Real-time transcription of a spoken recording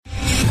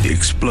The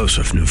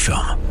explosive new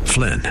film,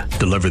 Flynn,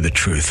 deliver the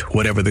truth,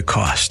 whatever the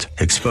cost,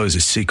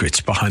 exposes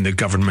secrets behind the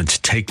government's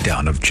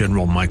takedown of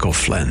General Michael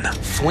Flynn.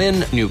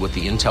 Flynn knew what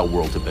the intel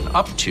world had been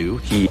up to.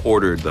 He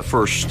ordered the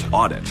first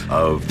audit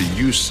of the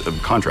use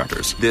of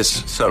contractors.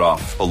 This set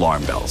off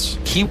alarm bells.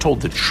 He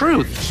told the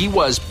truth. He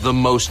was the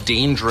most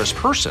dangerous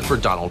person for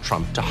Donald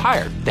Trump to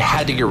hire. They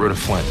had to get rid of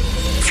Flynn.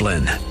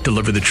 Flynn,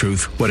 deliver the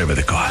truth, whatever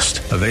the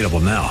cost. Available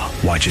now.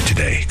 Watch it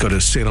today. Go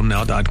to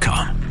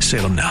salemnow.com.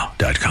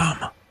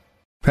 salemnow.com.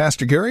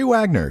 Pastor Gary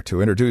Wagner to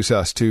introduce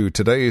us to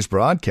today's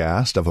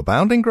broadcast of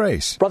Abounding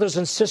Grace. Brothers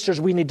and sisters,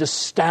 we need to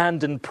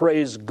stand and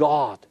praise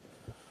God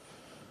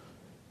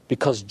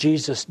because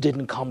Jesus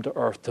didn't come to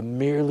earth to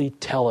merely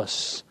tell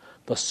us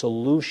the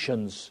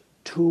solutions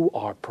to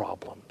our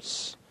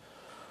problems,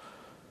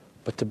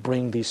 but to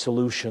bring these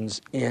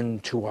solutions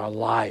into our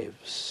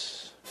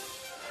lives.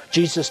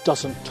 Jesus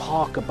doesn't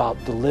talk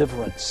about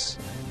deliverance.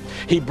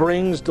 He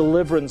brings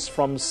deliverance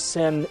from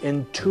sin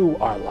into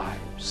our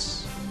lives.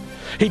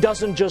 He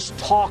doesn't just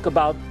talk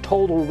about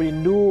total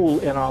renewal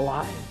in our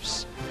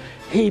lives.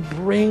 He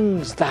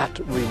brings that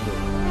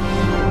renewal.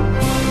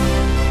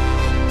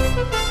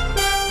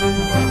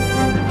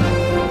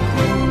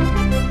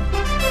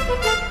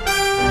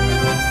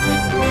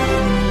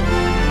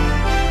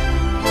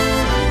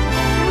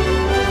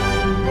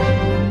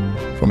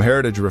 From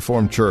Heritage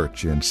Reformed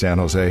Church in San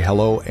Jose,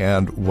 hello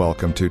and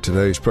welcome to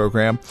today's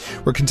program.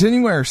 We're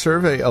continuing our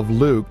survey of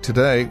Luke.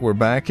 Today, we're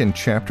back in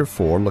chapter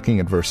 4, looking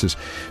at verses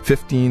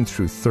 15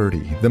 through 30,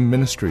 the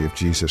ministry of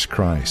Jesus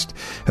Christ.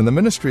 And the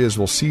ministry, as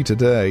we'll see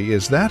today,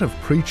 is that of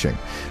preaching,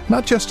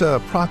 not just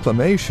a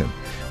proclamation,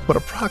 but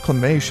a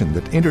proclamation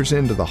that enters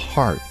into the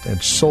heart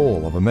and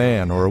soul of a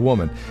man or a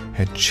woman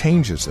and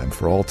changes them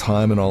for all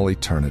time and all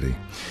eternity.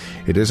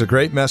 It is a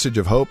great message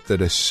of hope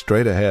that is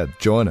straight ahead.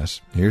 Join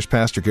us. Here's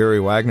Pastor Gary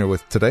Wagner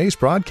with today's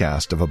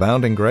broadcast of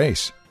Abounding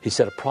Grace. He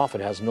said a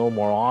prophet has no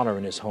more honor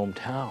in his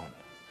hometown.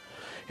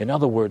 In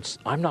other words,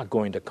 I'm not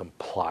going to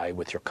comply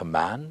with your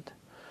command.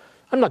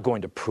 I'm not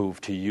going to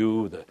prove to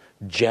you the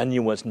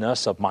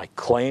genuineness of my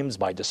claims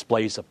by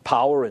displays of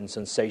power and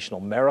sensational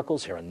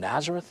miracles here in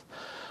Nazareth.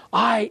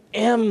 I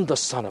am the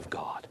Son of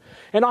God,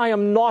 and I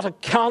am not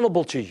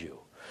accountable to you.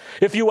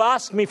 If you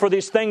ask me for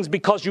these things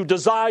because you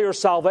desire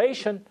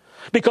salvation,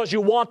 because you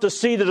want to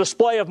see the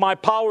display of my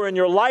power in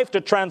your life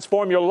to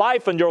transform your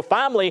life and your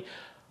family,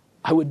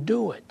 I would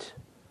do it.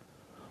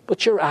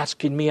 But you're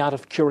asking me out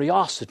of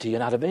curiosity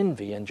and out of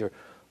envy, and your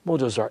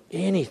motives are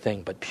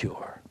anything but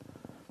pure.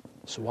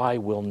 So I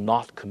will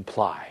not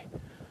comply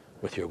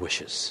with your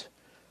wishes.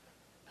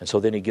 And so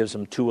then he gives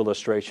them two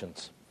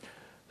illustrations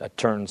that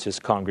turns his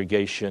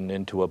congregation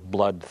into a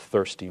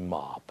bloodthirsty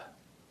mob.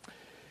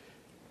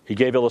 He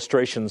gave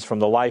illustrations from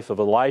the life of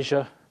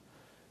Elijah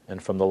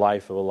and from the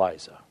life of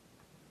Elijah.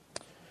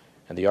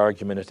 And the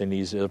argument in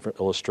these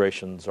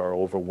illustrations are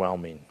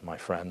overwhelming, my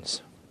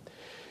friends.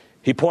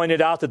 He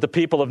pointed out that the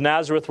people of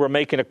Nazareth were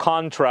making a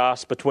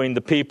contrast between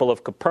the people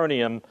of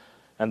Capernaum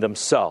and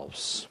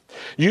themselves.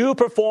 You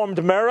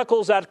performed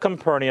miracles at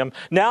Capernaum.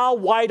 Now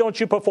why don't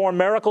you perform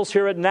miracles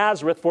here at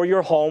Nazareth for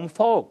your home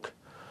folk?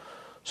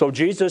 So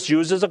Jesus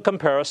uses a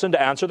comparison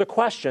to answer the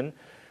question,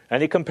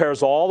 and he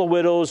compares all the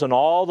widows and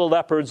all the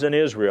lepers in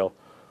Israel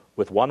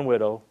with one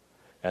widow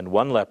and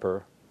one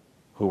leper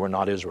who were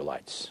not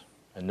Israelites.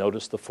 And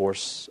notice the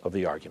force of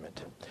the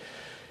argument.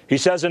 He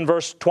says in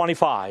verses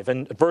 25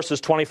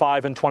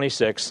 and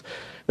 26,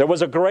 there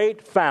was a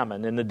great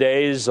famine in the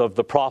days of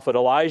the prophet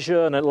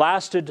Elijah, and it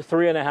lasted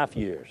 3.5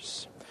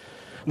 years.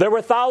 There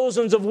were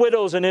thousands of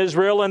widows in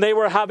Israel, and they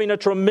were having a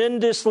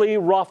tremendously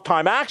rough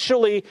time,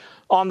 actually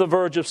on the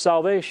verge of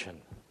salvation.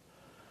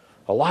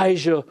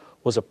 Elijah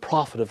was a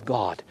prophet of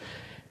God,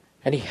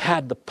 and he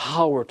had the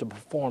power to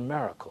perform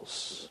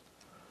miracles.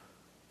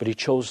 But he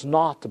chose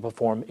not to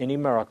perform any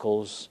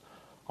miracles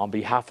on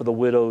behalf of the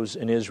widows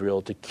in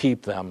Israel to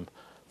keep them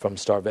from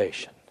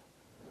starvation.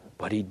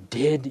 But he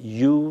did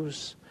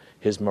use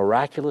his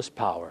miraculous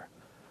power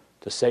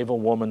to save a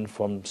woman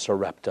from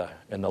Sarepta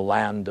in the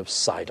land of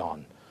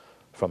Sidon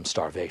from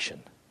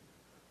starvation,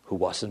 who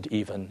wasn't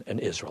even an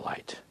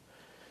Israelite.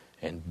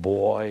 And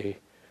boy,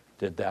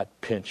 did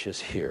that pinch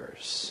his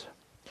ears.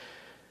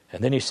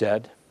 And then he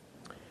said,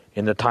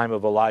 in the time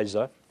of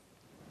Elijah,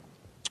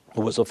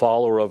 who was a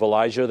follower of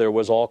Elijah, there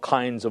was all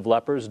kinds of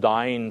lepers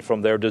dying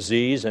from their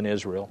disease in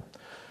Israel.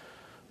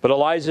 But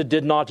Elijah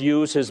did not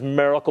use his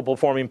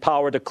miracle-performing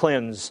power to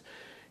cleanse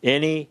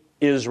any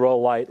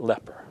Israelite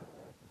leper.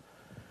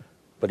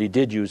 But he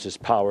did use his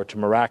power to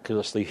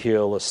miraculously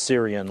heal a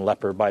Syrian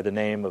leper by the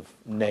name of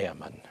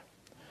Naaman.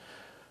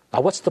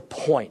 Now, what's the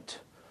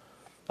point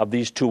of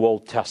these two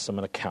Old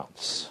Testament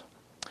accounts?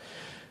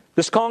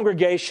 This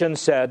congregation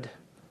said,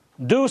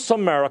 do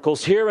some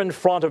miracles here in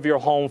front of your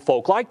home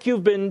folk, like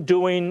you've been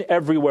doing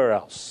everywhere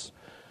else,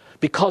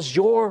 because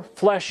your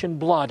flesh and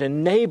blood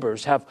and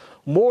neighbors have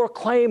more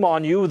claim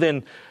on you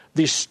than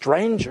these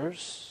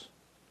strangers.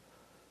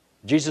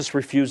 Jesus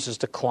refuses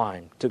to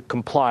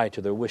comply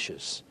to their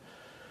wishes,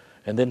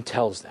 and then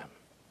tells them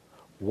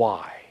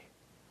why,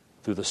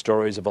 through the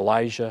stories of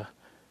Elijah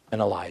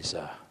and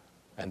Elijah,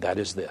 and that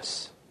is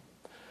this: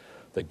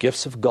 the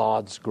gifts of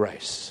God's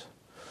grace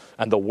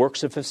and the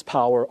works of His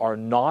power are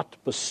not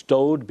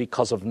bestowed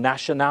because of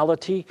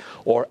nationality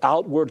or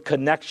outward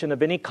connection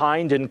of any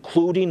kind,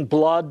 including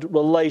blood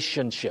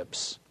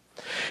relationships.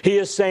 He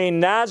is saying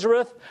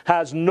Nazareth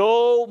has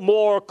no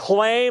more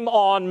claim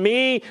on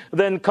me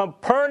than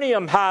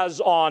Capernaum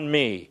has on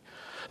me.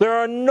 There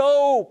are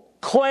no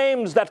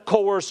claims that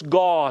coerce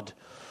God.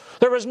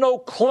 There is no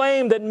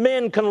claim that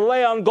men can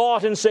lay on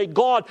God and say,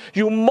 God,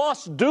 you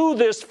must do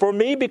this for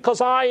me because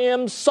I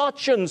am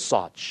such and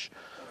such.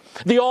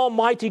 The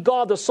Almighty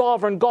God, the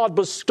sovereign God,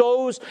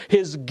 bestows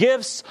His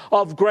gifts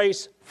of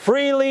grace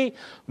freely,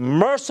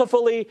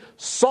 mercifully,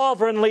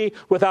 sovereignly,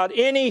 without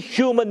any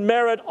human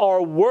merit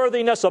or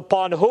worthiness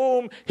upon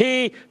whom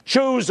He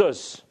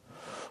chooses.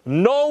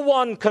 No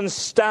one can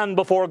stand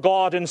before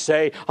God and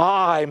say,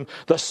 I'm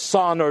the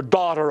son or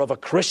daughter of a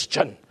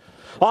Christian.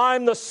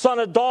 I'm the son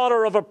or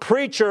daughter of a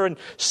preacher, and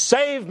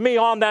save me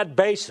on that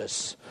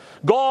basis.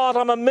 God,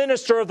 I'm a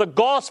minister of the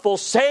gospel.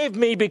 Save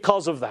me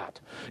because of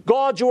that.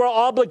 God, you are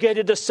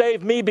obligated to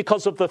save me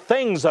because of the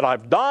things that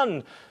I've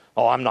done.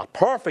 Oh, I'm not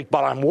perfect,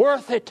 but I'm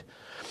worth it.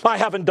 I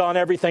haven't done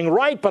everything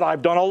right, but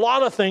I've done a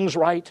lot of things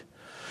right.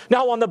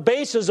 Now, on the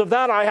basis of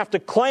that, I have to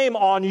claim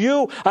on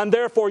you, and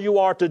therefore you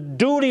are to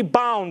duty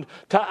bound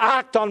to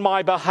act on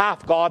my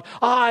behalf, God.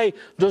 I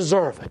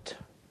deserve it.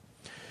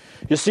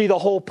 You see, the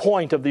whole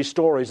point of these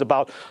stories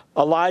about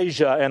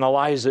Elijah and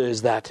Elijah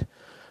is that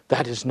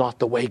is not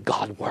the way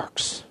God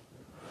works.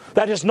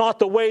 That is not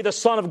the way the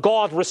Son of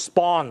God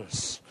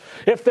responds.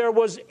 If there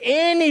was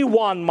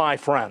anyone, my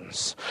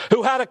friends,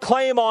 who had a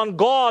claim on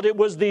God, it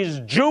was these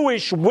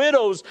Jewish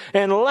widows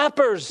and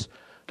lepers.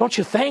 Don't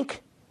you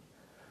think?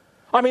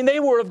 I mean, they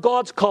were of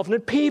God's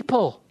covenant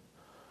people.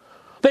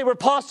 They were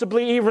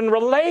possibly even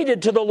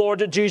related to the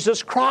Lord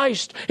Jesus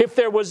Christ. If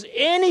there was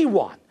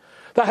anyone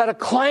that had a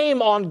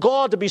claim on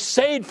God to be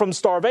saved from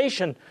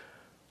starvation,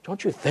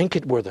 don't you think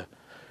it would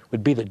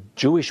be the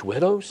Jewish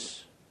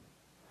widows?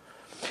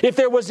 If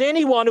there was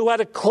anyone who had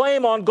a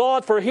claim on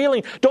God for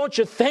healing, don't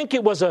you think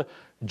it was a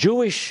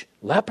Jewish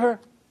leper?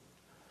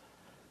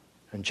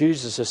 And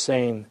Jesus is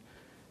saying,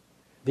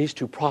 these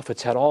two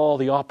prophets had all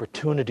the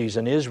opportunities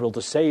in Israel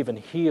to save and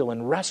heal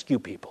and rescue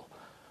people,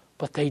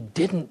 but they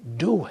didn't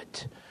do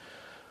it.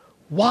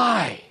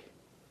 Why?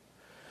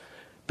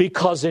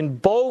 Because in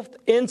both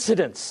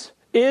incidents,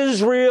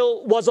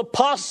 Israel was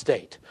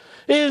apostate.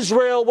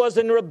 Israel was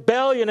in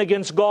rebellion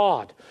against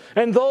God.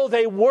 And though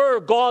they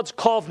were God's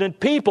covenant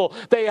people,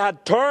 they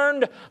had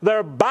turned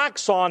their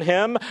backs on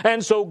Him.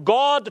 And so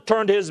God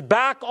turned His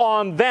back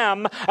on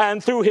them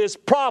and through His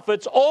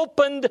prophets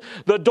opened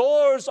the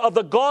doors of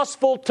the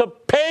gospel to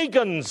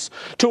pagans,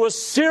 to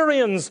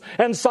Assyrians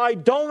and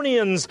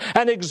Sidonians,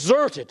 and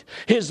exerted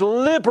His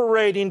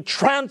liberating,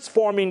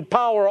 transforming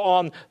power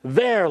on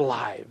their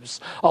lives.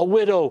 A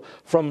widow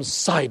from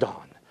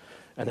Sidon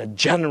and a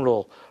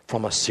general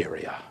from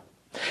Assyria.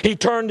 He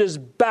turned His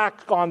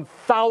back on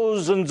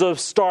thousands of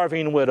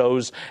starving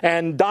widows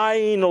and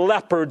dying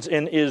lepers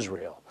in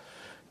Israel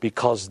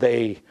because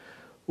they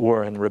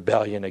were in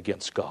rebellion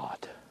against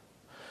God.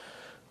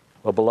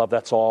 Well, beloved,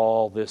 that's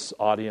all this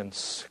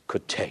audience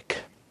could take.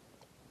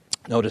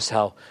 Notice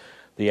how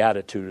the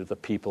attitude of the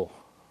people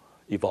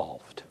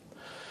evolved.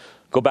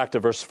 Go back to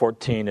verse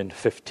 14 and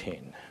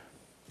 15.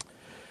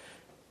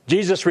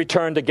 Jesus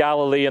returned to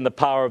Galilee in the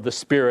power of the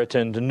Spirit,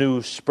 and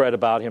news spread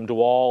about Him to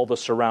all the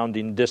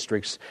surrounding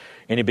districts,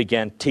 and He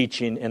began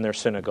teaching in their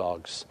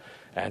synagogues,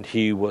 and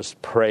He was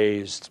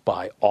praised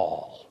by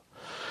all.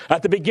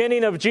 At the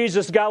beginning of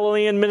Jesus'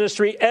 Galilean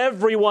ministry,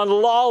 everyone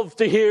loved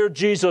to hear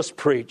Jesus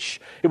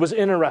preach. It was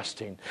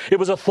interesting. It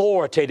was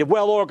authoritative,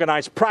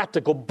 well-organized,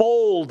 practical,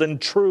 bold,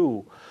 and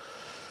true.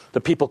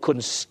 The people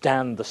couldn't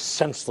stand the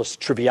senseless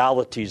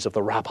trivialities of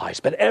the rabbis,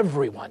 but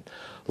everyone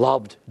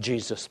loved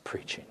Jesus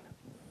preaching.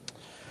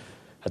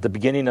 At the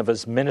beginning of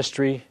His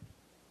ministry,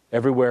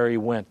 everywhere He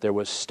went, there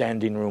was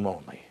standing room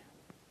only.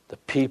 The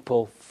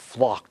people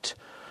flocked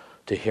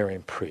to hear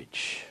Him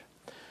preach.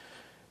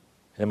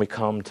 Then we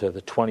come to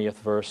the 20th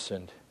verse,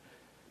 and it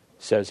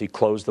says He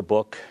closed the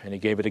book, and He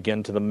gave it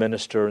again to the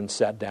minister and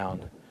sat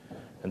down.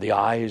 And the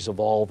eyes of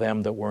all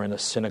them that were in the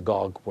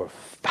synagogue were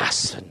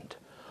fastened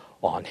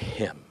on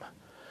Him.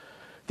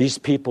 These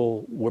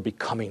people were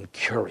becoming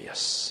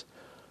curious.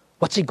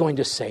 What's He going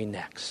to say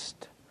next?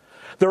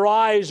 Their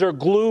eyes are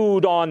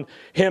glued on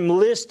Him,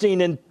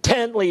 listening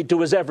intently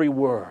to His every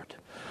word.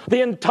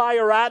 The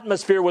entire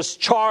atmosphere was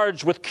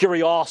charged with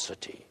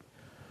curiosity.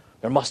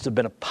 There must have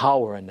been a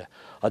power and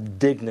a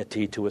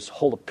dignity to His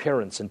whole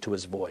appearance and to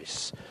His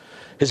voice.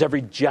 His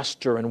every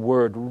gesture and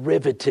word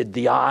riveted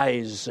the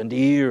eyes and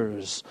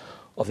ears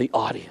of the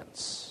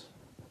audience.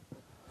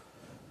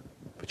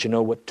 But you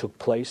know what took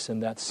place in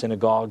that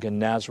synagogue in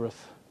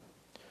Nazareth?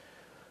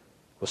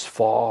 Was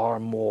far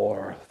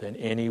more than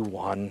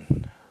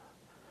anyone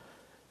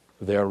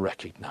there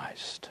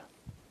recognized.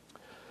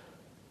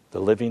 The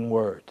living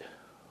Word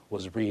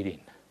was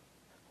reading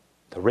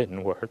the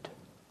written Word.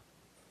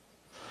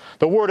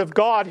 The Word of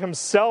God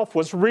himself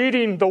was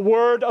reading the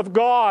Word of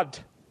God.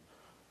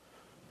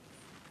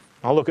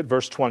 Now look at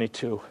verse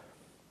 22.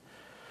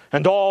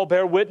 And all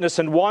bare witness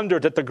and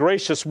wondered at the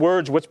gracious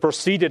words which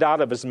proceeded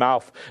out of his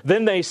mouth.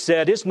 Then they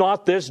said, Is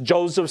not this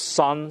Joseph's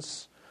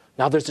sons?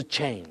 Now there's a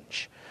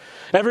change.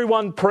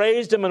 Everyone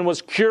praised him and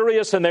was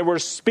curious, and they were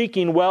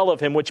speaking well of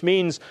him, which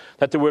means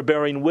that they were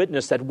bearing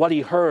witness that what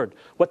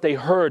they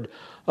heard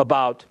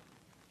about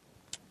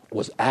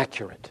was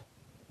accurate.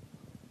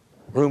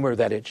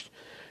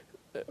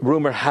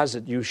 Rumor has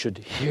it you should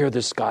hear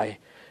this guy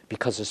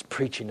because his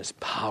preaching is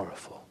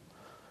powerful.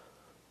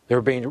 They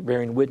were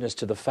bearing witness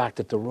to the fact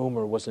that the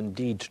rumor was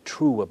indeed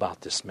true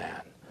about this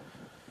man.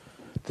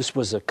 This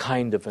was a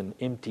kind of an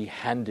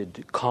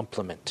empty-handed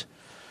compliment.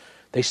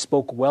 They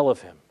spoke well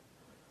of him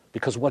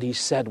because what he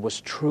said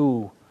was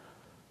true,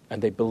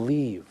 and they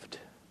believed.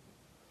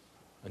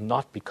 And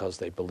not because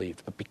they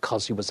believed, but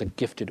because he was a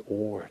gifted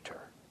orator.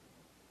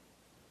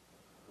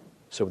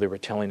 So they were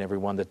telling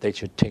everyone that they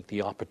should take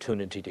the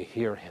opportunity to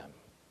hear him.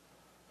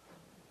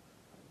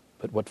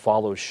 But what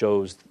follows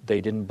shows they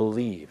didn't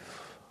believe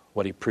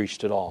what he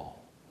preached at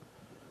all.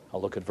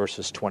 I'll look at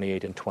verses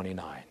 28 and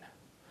 29.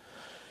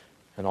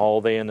 And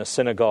all they in the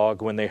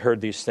synagogue, when they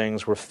heard these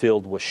things, were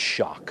filled with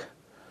shock,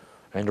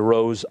 and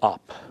rose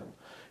up,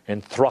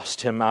 and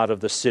thrust him out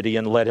of the city,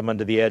 and led him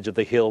unto the edge of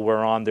the hill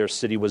whereon their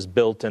city was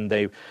built, and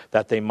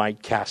that they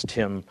might cast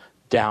him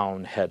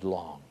down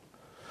headlong.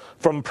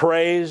 From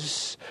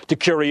praise to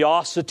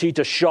curiosity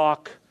to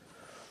shock,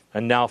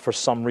 and now for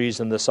some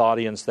reason this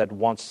audience that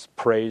once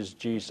praised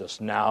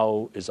Jesus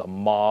now is a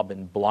mob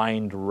in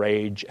blind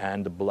rage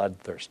and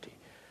bloodthirsty,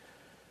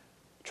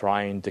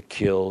 trying to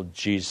kill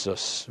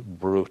Jesus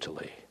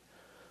brutally.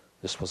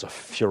 This was a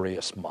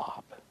furious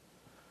mob.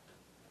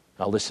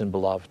 Now listen,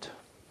 beloved,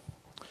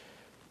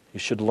 you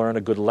should learn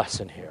a good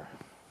lesson here.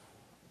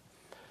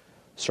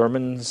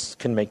 Sermons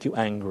can make you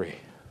angry,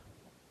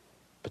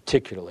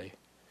 particularly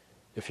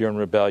if you're in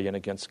rebellion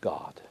against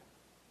God.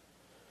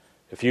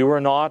 If you are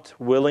not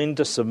willing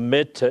to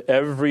submit to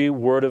every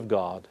word of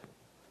God,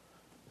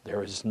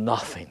 there is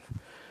nothing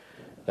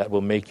that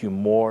will make you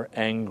more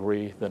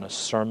angry than a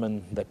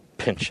sermon that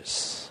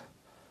pinches.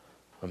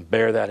 And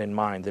bear that in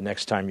mind the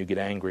next time you get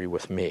angry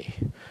with me.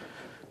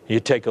 You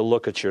take a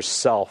look at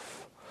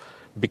yourself,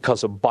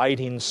 because a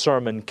biting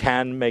sermon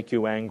can make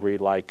you angry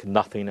like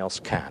nothing else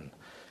can,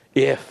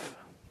 if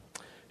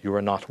you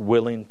are not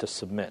willing to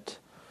submit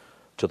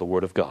to the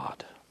Word of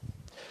God.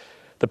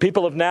 The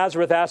people of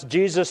Nazareth asked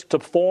Jesus to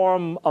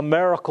perform a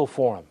miracle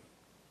for him.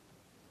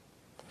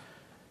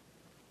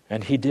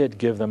 And he did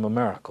give them a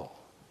miracle.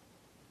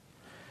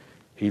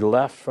 He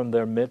left from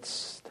their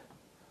midst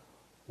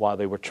while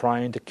they were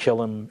trying to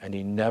kill him, and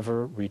he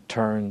never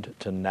returned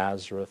to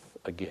Nazareth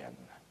again.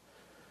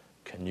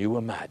 Can you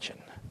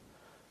imagine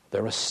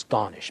their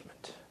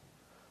astonishment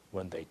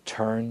when they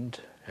turned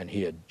and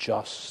he had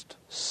just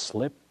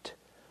slipped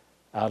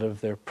out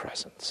of their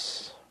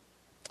presence?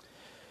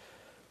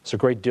 There's a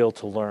great deal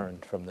to learn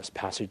from this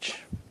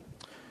passage.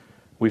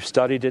 We've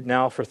studied it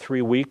now for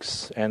 3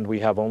 weeks, and we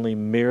have only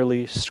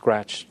merely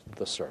scratched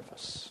the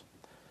surface.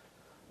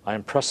 I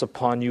impress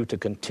upon you to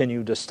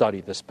continue to study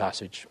this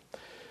passage,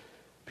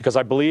 because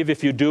I believe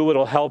if you do,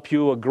 it'll help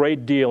you a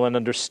great deal in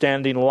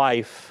understanding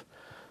life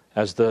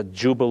as the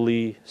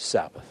Jubilee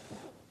Sabbath.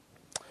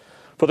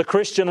 For the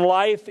Christian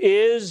life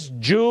is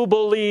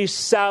Jubilee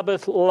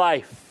Sabbath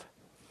life.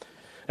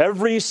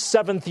 Every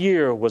 7th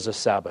year was a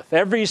Sabbath.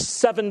 Every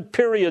 7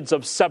 periods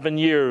of 7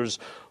 years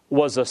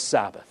was a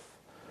Sabbath.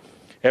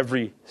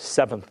 Every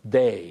 7th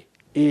day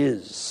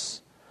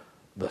is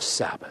the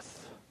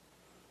Sabbath.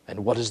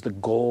 And what is the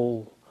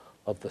goal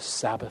of the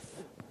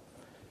Sabbath?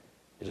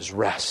 It is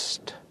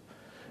rest.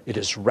 It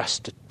is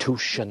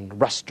restitution,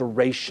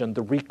 restoration,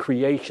 the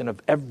recreation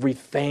of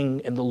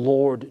everything in the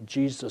Lord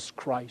Jesus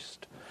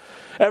Christ.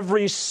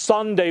 Every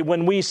Sunday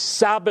when we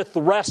Sabbath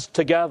rest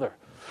together,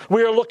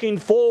 we are looking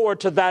forward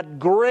to that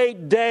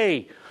great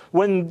day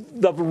when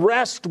the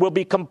rest will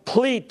be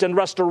complete and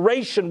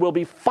restoration will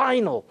be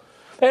final.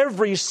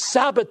 Every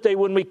Sabbath day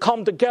when we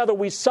come together,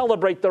 we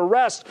celebrate the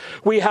rest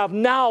we have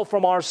now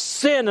from our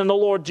sin in the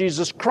Lord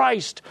Jesus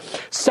Christ.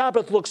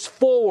 Sabbath looks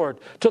forward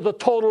to the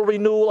total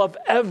renewal of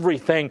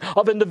everything,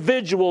 of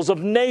individuals, of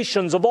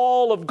nations, of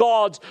all of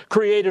God's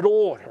created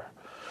order.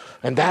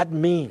 And that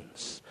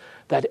means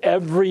that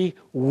every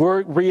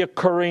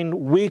reoccurring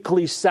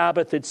weekly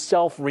Sabbath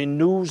itself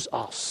renews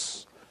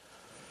us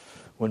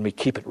when we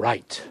keep it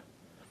right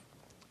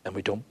and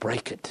we don't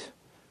break it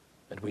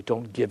and we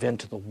don't give in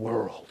to the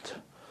world.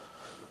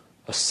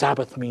 A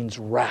Sabbath means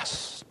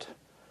rest.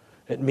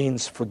 It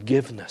means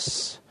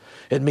forgiveness.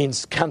 It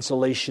means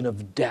cancellation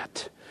of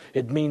debt.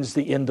 It means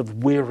the end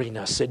of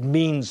weariness. It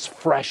means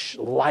fresh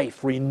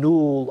life,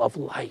 renewal of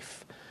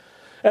life.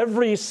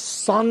 Every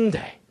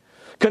Sunday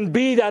can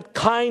be that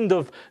kind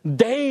of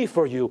day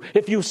for you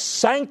if you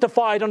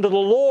sanctify it unto the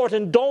Lord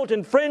and don't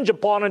infringe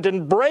upon it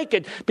and break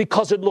it,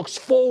 because it looks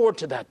forward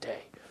to that day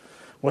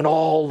when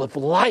all of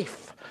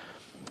life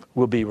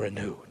will be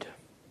renewed.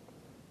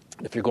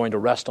 If you're going to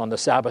rest on the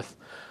Sabbath,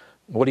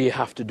 What do you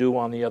have to do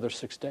on the other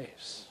 6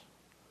 days?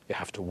 You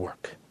have to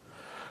work.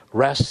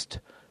 Rest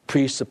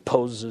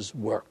presupposes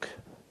work.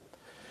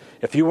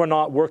 If you are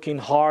not working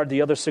hard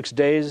the other 6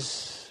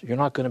 days, you're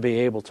not going to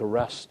be able to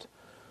rest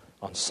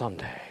on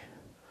Sunday.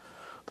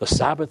 The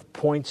Sabbath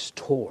points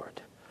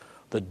toward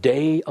the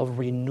day of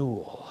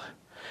renewal.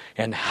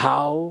 And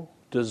how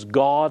does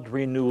God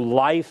renew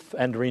life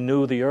and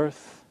renew the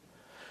earth?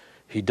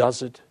 He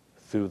does it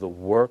through the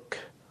work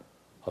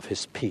of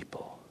His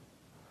people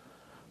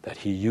that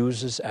He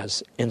uses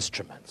as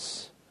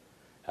instruments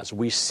as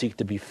we seek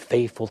to be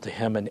faithful to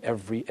Him in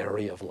every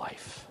area of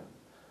life.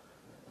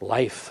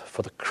 Life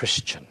for the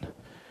Christian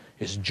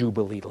is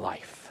Jubilee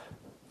life.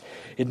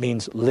 It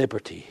means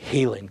liberty,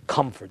 healing,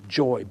 comfort,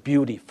 joy,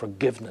 beauty,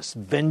 forgiveness,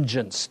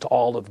 vengeance to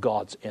all of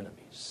God's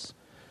enemies.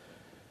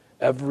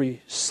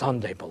 Every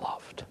Sunday,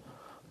 beloved,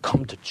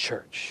 come to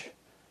church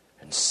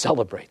and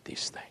celebrate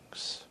these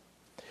things.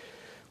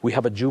 We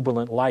have a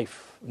jubilant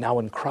life now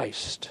in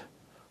Christ.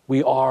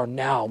 We are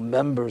now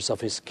members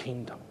of His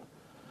kingdom.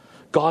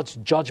 God's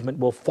judgment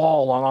will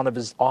fall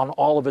on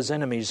all of His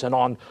enemies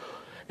and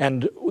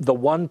the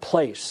one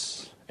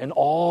place in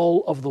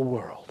all of the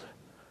world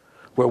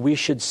where we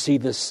should see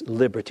this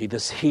liberty,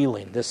 this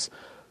healing, this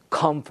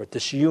comfort,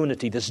 this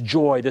unity, this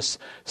joy, this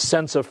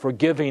sense of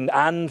forgiving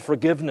and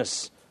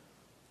forgiveness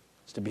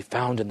is to be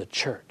found in the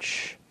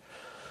church.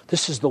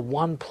 This is the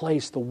one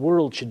place the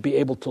world should be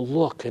able to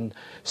look and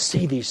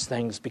see these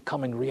things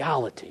becoming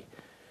reality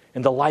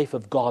in the life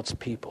of God's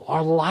people.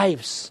 Our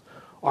lives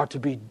are to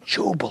be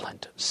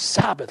jubilant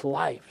Sabbath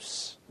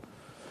lives.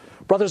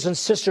 Brothers and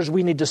sisters,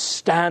 we need to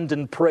stand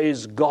and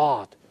praise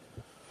God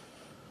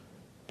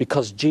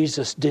because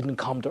Jesus didn't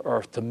come to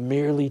earth to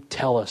merely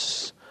tell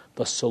us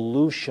the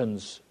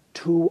solutions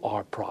to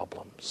our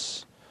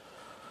problems,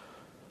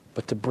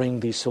 but to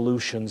bring these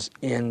solutions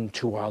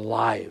into our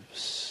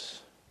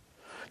lives.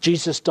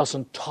 Jesus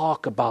doesn't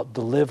talk about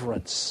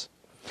deliverance.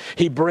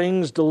 He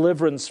brings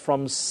deliverance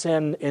from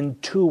sin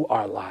into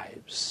our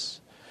lives.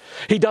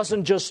 He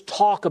doesn't just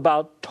talk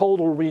about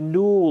total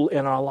renewal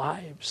in our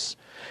lives.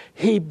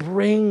 He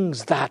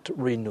brings that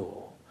renewal.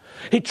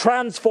 He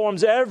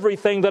transforms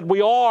everything that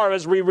we are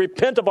as we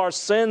repent of our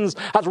sins,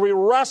 as we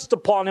rest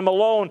upon Him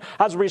alone,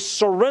 as we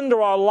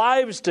surrender our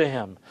lives to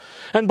Him.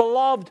 And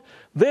beloved,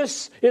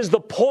 this is the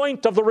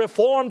point of the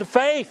Reformed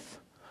faith.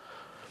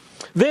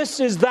 This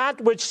is that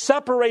which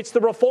separates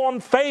the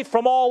Reformed faith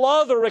from all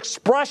other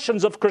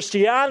expressions of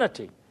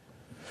Christianity.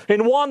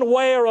 In one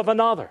way or of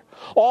another.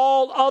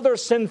 All other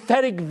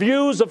synthetic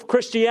views of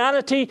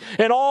Christianity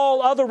and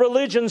all other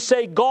religions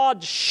say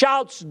God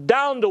shouts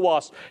down to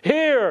us,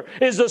 here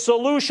is the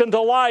solution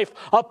to life.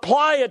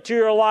 Apply it to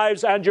your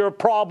lives and your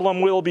problem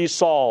will be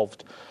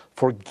solved.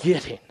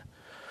 Forgetting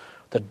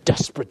the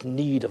desperate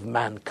need of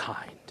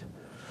mankind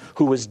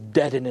who is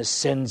dead in his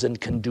sins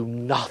and can do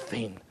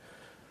nothing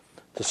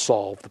to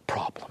solve the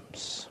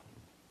problems.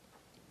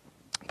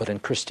 But in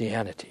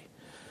Christianity,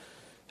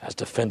 as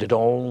defended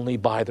only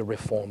by the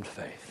Reformed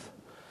faith,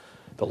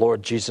 the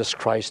Lord Jesus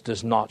Christ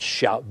does not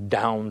shout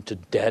down to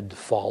dead,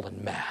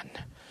 fallen man.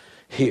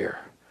 Here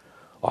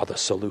are the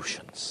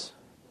solutions.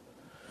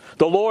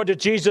 The Lord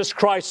Jesus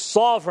Christ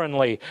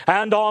sovereignly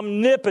and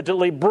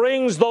omnipotently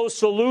brings those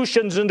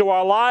solutions into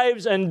our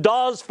lives and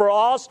does for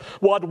us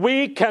what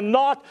we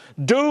cannot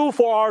do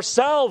for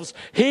ourselves.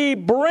 He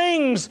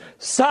brings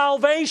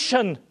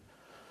salvation.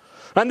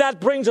 And that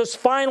brings us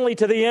finally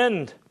to the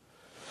end.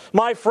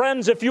 My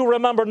friends, if you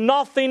remember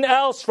nothing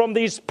else from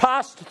these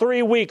past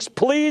 3 weeks,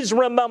 please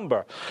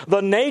remember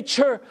the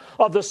nature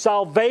of the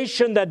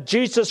salvation that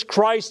Jesus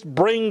Christ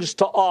brings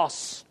to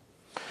us.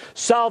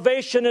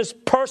 Salvation is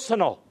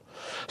personal.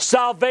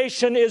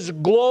 Salvation is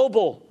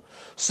global.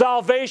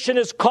 Salvation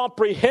is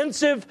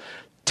comprehensive,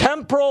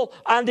 temporal,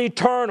 and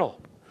eternal.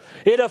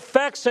 It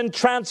affects and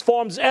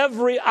transforms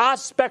every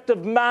aspect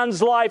of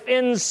man's life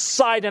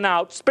inside and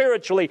out,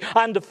 spiritually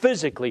and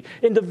physically,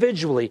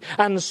 individually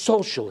and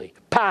socially,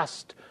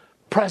 past,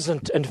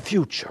 present, and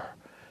future.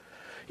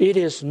 It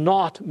is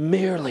not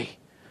merely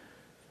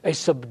a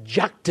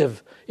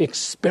subjective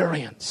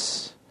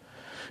experience.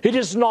 It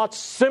is not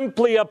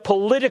simply a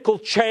political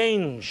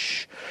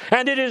change,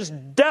 and it is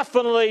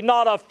definitely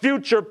not a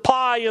future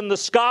pie in the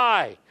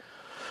sky.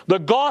 The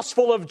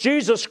gospel of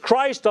Jesus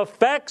Christ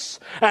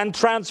affects and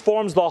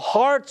transforms the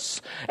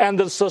hearts and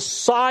the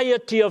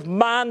society of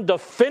man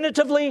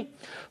definitively,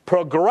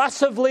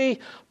 progressively,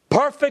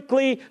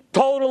 perfectly,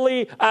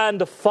 totally,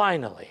 and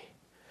finally.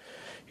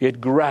 It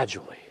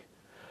gradually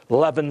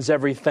leavens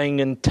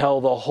everything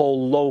until the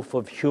whole loaf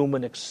of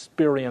human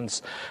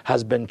experience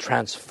has been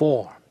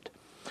transformed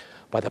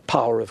by the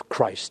power of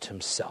Christ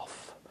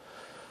Himself.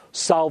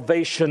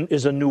 Salvation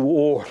is a new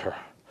order.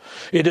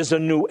 It is a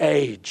new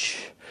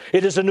age.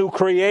 It is a new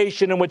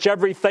creation in which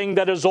everything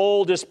that is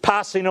old is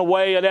passing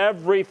away and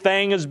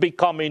everything is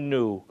becoming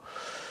new.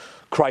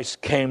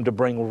 Christ came to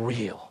bring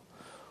real,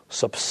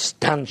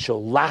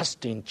 substantial,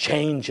 lasting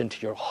change into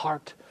your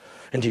heart,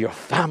 into your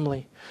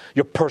family,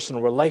 your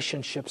personal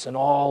relationships, and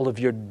all of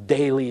your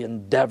daily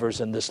endeavors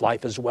in this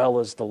life as well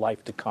as the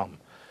life to come.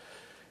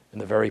 in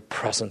the very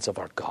presence of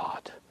our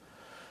God.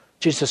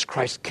 Jesus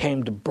Christ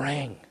came to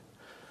bring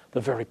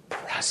the very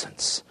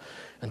presence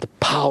and the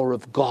power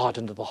of God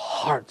into the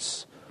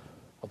hearts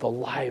of the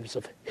lives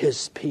of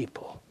His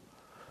people.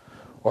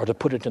 Or to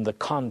put it in the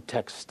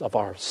context of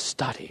our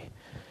study,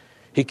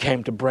 He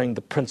came to bring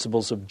the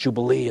principles of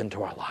Jubilee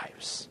into our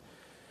lives.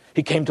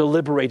 He came to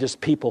liberate His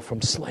people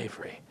from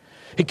slavery.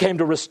 He came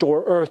to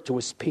restore earth to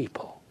His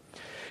people.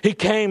 He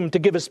came to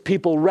give His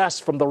people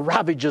rest from the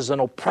ravages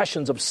and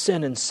oppressions of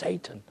sin and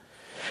Satan.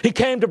 He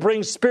came to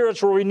bring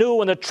spiritual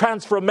renewal and a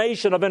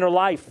transformation of inner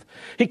life.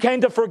 He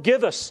came to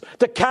forgive us,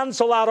 to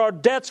cancel out our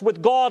debts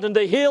with God, and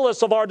to heal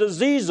us of our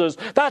diseases.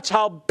 That's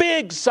how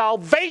big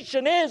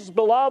salvation is,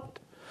 beloved.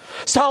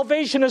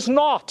 Salvation is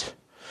not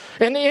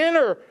an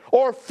inner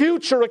or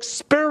future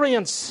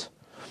experience.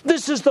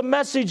 This is the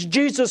message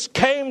Jesus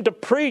came to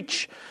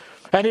preach,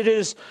 and it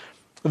is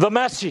the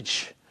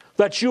message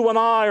that you and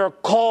I are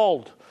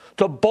called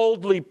to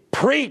boldly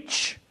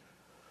preach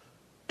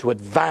to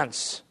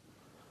advance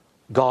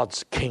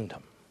God's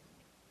kingdom.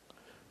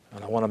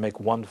 And I want to make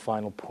one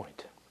final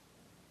point.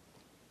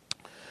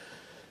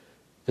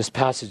 This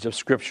passage of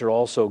Scripture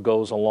also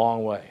goes a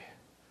long way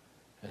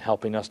in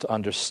helping us to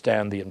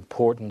understand the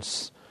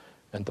importance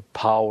and the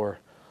power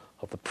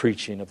of the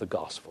preaching of the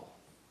gospel.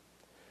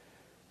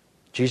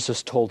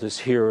 Jesus told His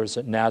hearers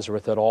at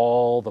Nazareth that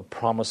all the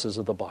promises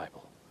of the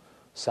Bible,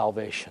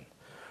 salvation,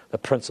 the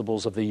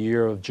principles of the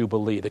year of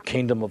Jubilee, the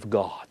kingdom of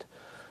God,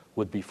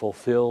 would be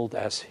fulfilled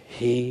as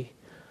He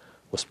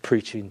was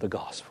preaching the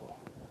gospel.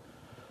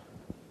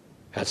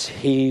 As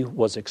He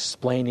was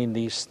explaining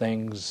these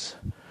things,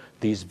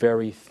 these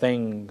very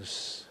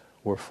things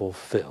were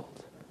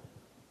fulfilled.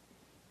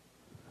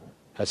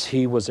 As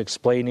He was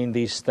explaining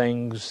these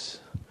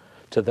things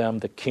to them,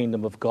 the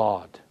kingdom of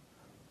God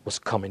was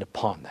coming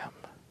upon them.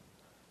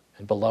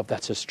 And beloved,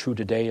 that's as true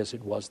today as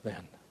it was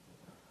then.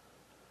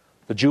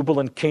 The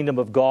jubilant kingdom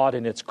of God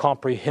and its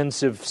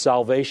comprehensive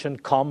salvation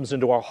comes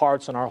into our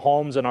hearts and our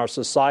homes and our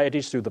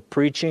societies through the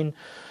preaching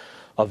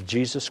of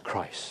Jesus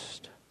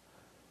Christ.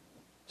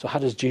 So how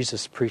does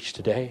Jesus preach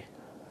today?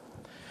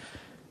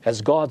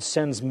 As God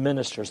sends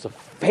ministers to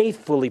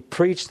faithfully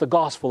preach the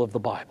gospel of the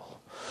Bible,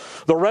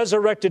 the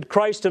resurrected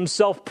Christ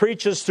Himself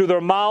preaches through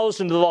their mouths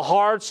into the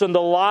hearts and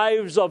the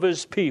lives of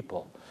His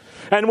people.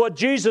 And what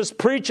Jesus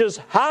preaches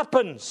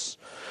happens.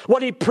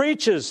 What He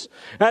preaches,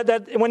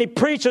 when He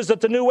preaches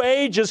that the new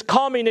age is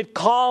coming, it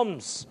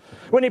comes.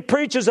 When He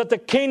preaches that the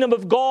kingdom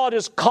of God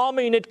is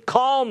coming, it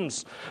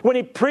comes. When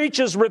He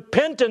preaches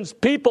repentance,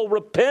 people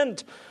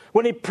repent.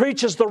 When He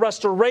preaches the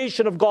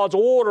restoration of God's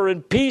order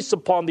and peace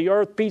upon the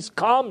earth, peace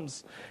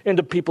comes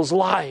into people's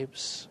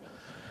lives.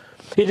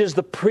 It is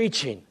the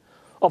preaching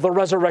of the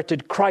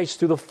resurrected Christ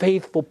through the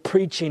faithful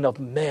preaching of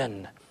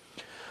men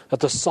that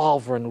the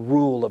sovereign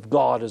rule of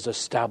God is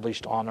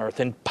established on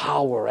earth in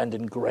power and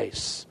in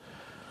grace,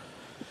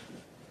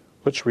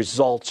 which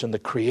results in the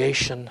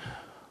creation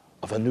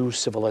of a new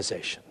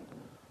civilization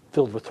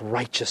filled with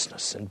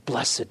righteousness and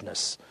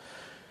blessedness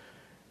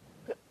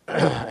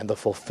and the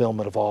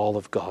fulfillment of all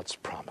of God's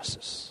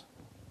promises.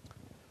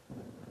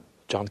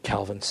 John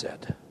Calvin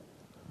said,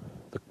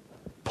 "The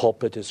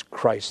pulpit is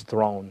Christ's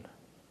throne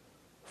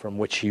from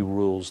which He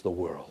rules the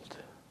world."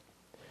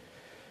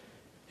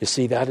 You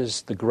see, that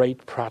is the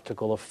great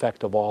practical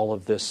effect of all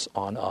of this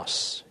on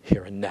us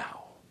here and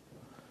now.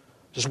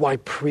 This is why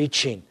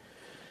preaching,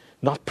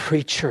 not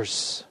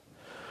preachers,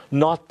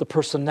 not the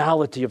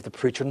personality of the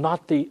preacher,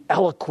 not the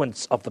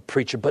eloquence of the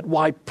preacher, but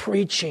why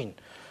preaching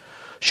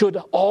should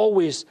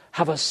always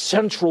have a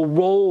central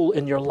role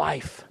in your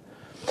life,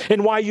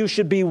 and why you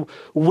should be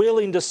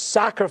willing to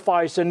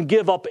sacrifice and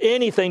give up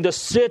anything to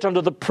sit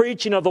under the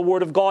preaching of the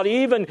Word of God,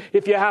 even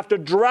if you have to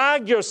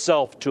drag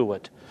yourself to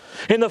it.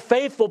 In the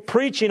faithful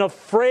preaching of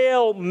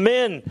frail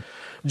men,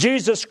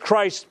 Jesus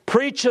Christ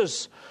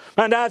preaches.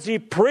 And as He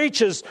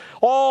preaches,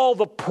 all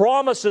the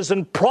promises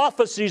and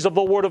prophecies of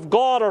the Word of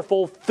God are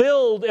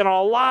fulfilled in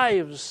our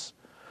lives.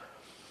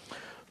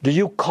 Do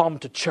you come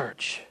to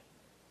church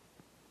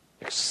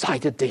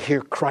excited to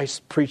hear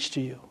Christ preach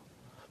to you?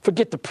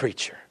 Forget the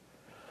preacher.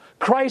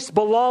 Christ,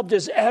 beloved,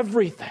 is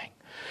everything.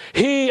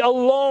 He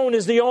alone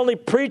is the only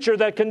preacher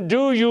that can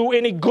do you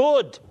any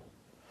good.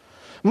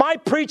 My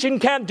preaching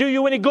can't do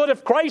you any good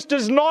if Christ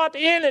is not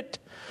in it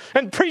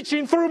and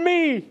preaching through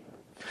me.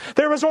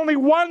 There is only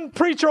one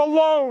preacher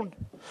alone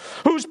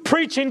whose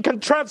preaching can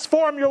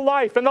transform your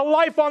life and the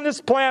life on this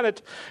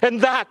planet,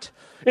 and that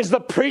is the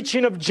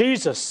preaching of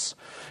Jesus.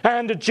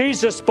 And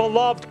Jesus,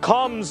 beloved,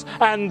 comes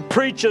and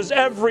preaches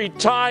every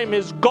time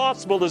His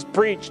gospel is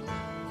preached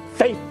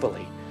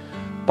faithfully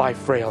by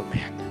frail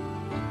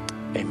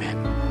men.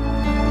 Amen.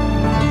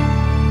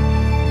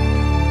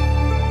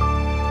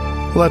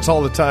 Well, that's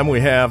all the time we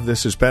have.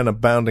 This has been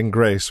Abounding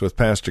Grace with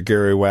Pastor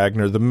Gary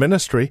Wagner, the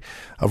ministry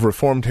of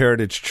Reformed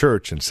Heritage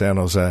Church in San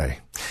Jose.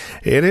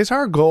 It is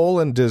our goal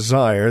and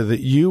desire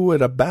that you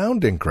would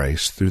abound in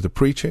grace through the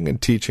preaching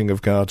and teaching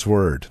of God's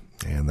Word.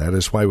 And that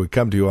is why we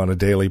come to you on a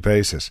daily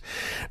basis.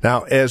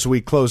 Now, as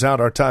we close out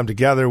our time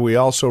together, we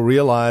also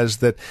realize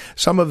that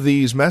some of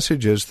these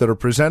messages that are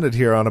presented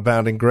here on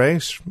Abounding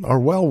Grace are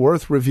well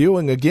worth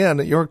reviewing again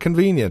at your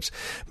convenience.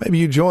 Maybe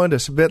you joined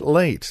us a bit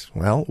late.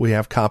 Well, we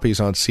have copies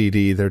on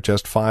CD. They're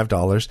just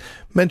 $5.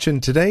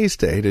 Mention today's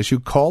date as you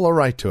call or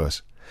write to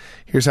us.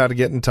 Here's how to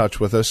get in touch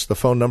with us. The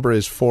phone number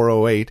is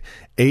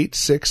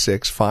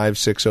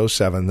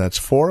 408-866-5607. That's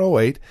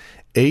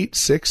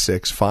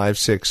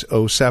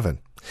 408-866-5607.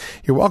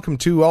 You're welcome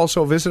to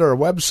also visit our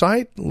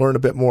website, learn a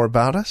bit more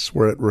about us.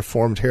 We're at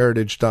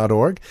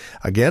reformedheritage.org.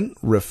 Again,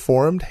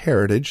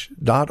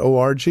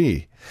 reformedheritage.org.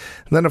 And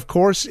then, of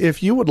course,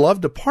 if you would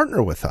love to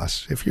partner with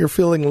us, if you're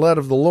feeling led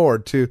of the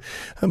Lord to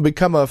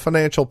become a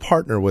financial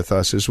partner with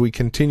us as we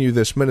continue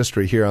this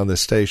ministry here on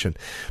this station,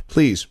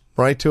 please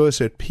write to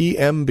us at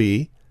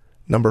PMB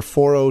number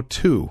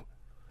 402.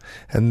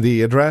 And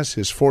the address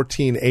is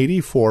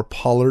 1484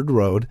 Pollard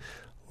Road,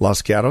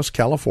 Los Gatos,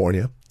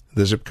 California.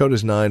 The zip code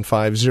is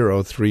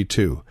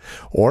 95032.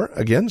 Or,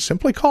 again,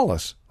 simply call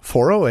us,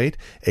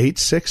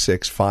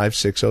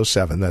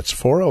 408-866-5607. That's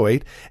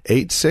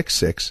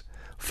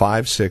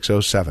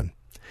 408-866-5607.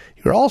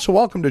 You're also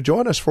welcome to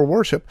join us for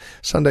worship.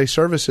 Sunday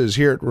services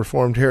here at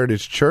Reformed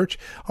Heritage Church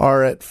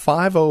are at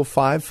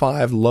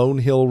 5055 Lone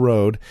Hill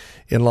Road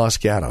in Los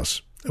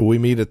Gatos. We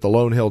meet at the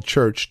Lone Hill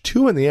Church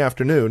 2 in the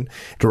afternoon.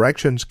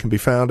 Directions can be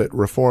found at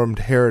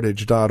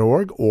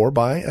reformedheritage.org or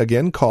by,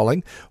 again,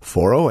 calling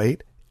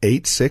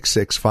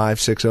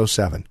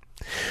 408-866-5607.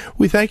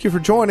 We thank you for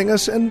joining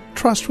us and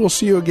trust we'll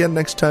see you again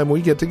next time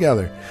we get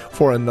together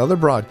for another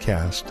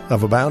broadcast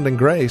of Abounding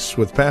Grace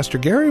with Pastor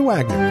Gary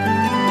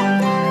Wagner.